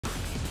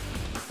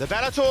The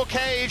Bellator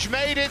cage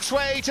made its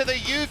way to the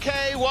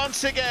UK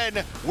once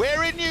again.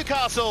 We're in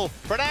Newcastle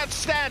for an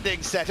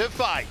outstanding set of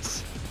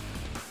fights.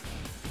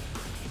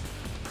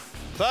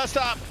 First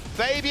up,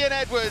 Fabian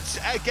Edwards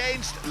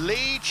against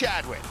Lee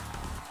Chadwick.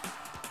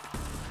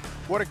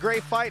 What a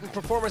great fight and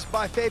performance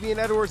by Fabian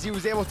Edwards. He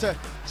was able to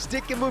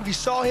stick and move. You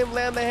saw him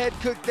land the head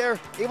kick there,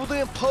 able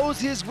to impose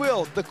his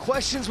will. The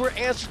questions were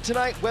answered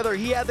tonight, whether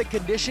he had the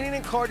conditioning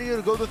and cardio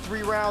to go the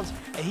 3 rounds,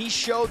 and he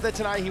showed that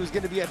tonight he was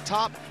going to be a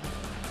top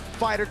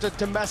fighter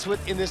to mess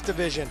with in this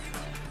division.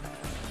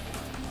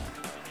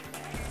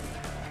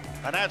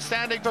 An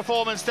outstanding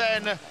performance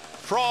then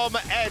from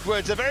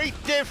Edwards. A very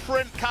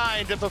different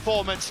kind of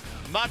performance.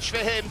 Much for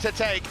him to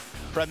take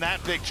from that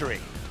victory.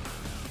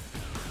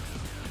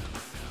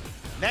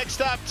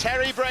 Next up,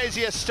 Terry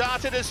Brazier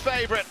started as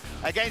favourite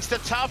against a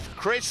tough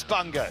Chris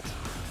Bungard.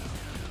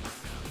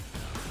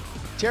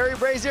 Terry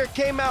Brazier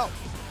came out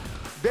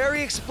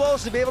very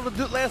explosive, able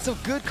to land some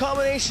good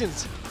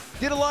combinations.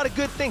 Did a lot of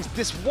good things.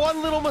 This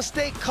one little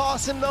mistake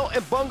cost him though,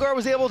 and Bungard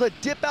was able to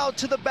dip out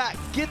to the back,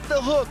 get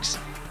the hooks,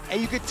 and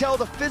you could tell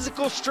the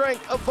physical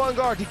strength of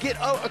Bungard to get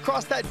out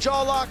across that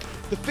jaw lock,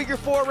 the figure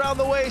 4 around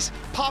the waist,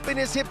 popping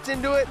his hips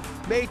into it,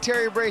 made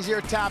Terry Brazier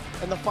tap,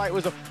 and the fight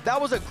was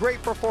that was a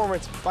great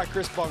performance by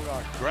Chris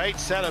Bungard. Great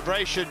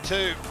celebration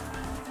too.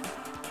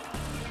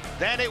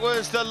 Then it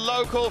was the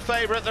local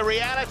favourite, the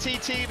reality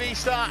TV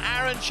star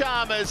Aaron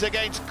Chalmers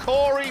against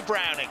Corey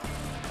Browning.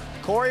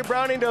 Corey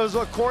Browning does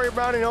what Corey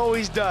Browning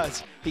always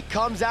does. He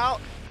comes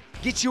out,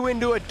 gets you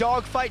into a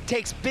dogfight,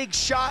 takes big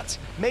shots,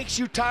 makes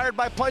you tired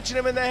by punching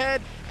him in the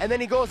head, and then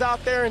he goes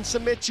out there and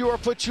submits you or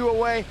puts you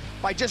away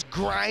by just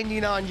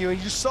grinding on you. And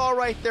you saw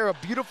right there a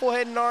beautiful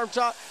head and arm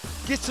shot,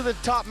 gets to the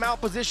top mount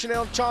position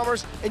on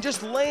Chalmers, and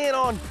just laying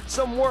on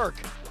some work.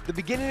 The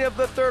beginning of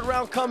the 3rd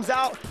round comes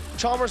out,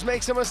 Chalmers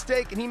makes a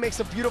mistake, and he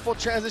makes a beautiful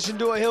transition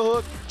to a heel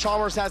hook.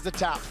 Chalmers has the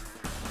tap.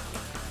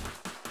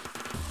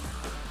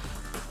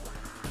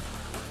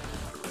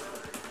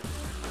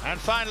 And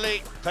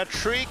finally,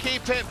 Patricky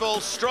Pitbull,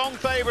 strong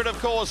favourite, of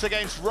course,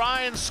 against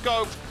Ryan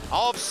Scope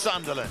of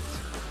Sunderland.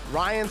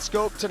 Ryan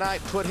Scope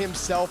tonight put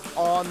himself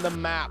on the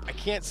map. I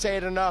can't say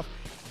it enough.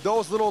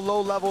 Those little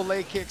low-level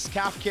leg kicks,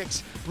 calf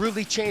kicks,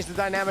 really changed the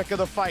dynamic of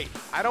the fight.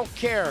 I don't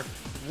care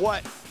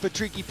what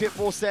Patricky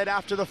Pitbull said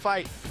after the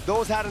fight.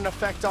 Those had an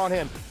effect on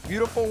him.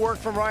 Beautiful work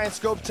from Ryan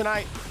Scope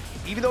tonight.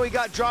 Even though he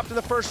got dropped in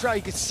the 1st round,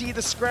 you could see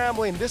the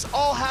scrambling. This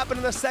all happened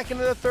in the 2nd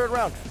and the 3rd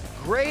round.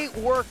 Great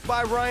work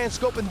by Ryan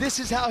Scope, and this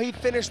is how he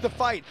finished the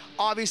fight.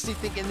 Obviously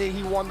thinking that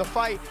he won the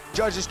fight,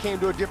 judges came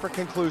to a different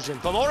conclusion.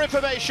 For more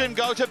information,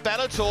 go to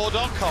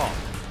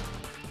Bellator.com.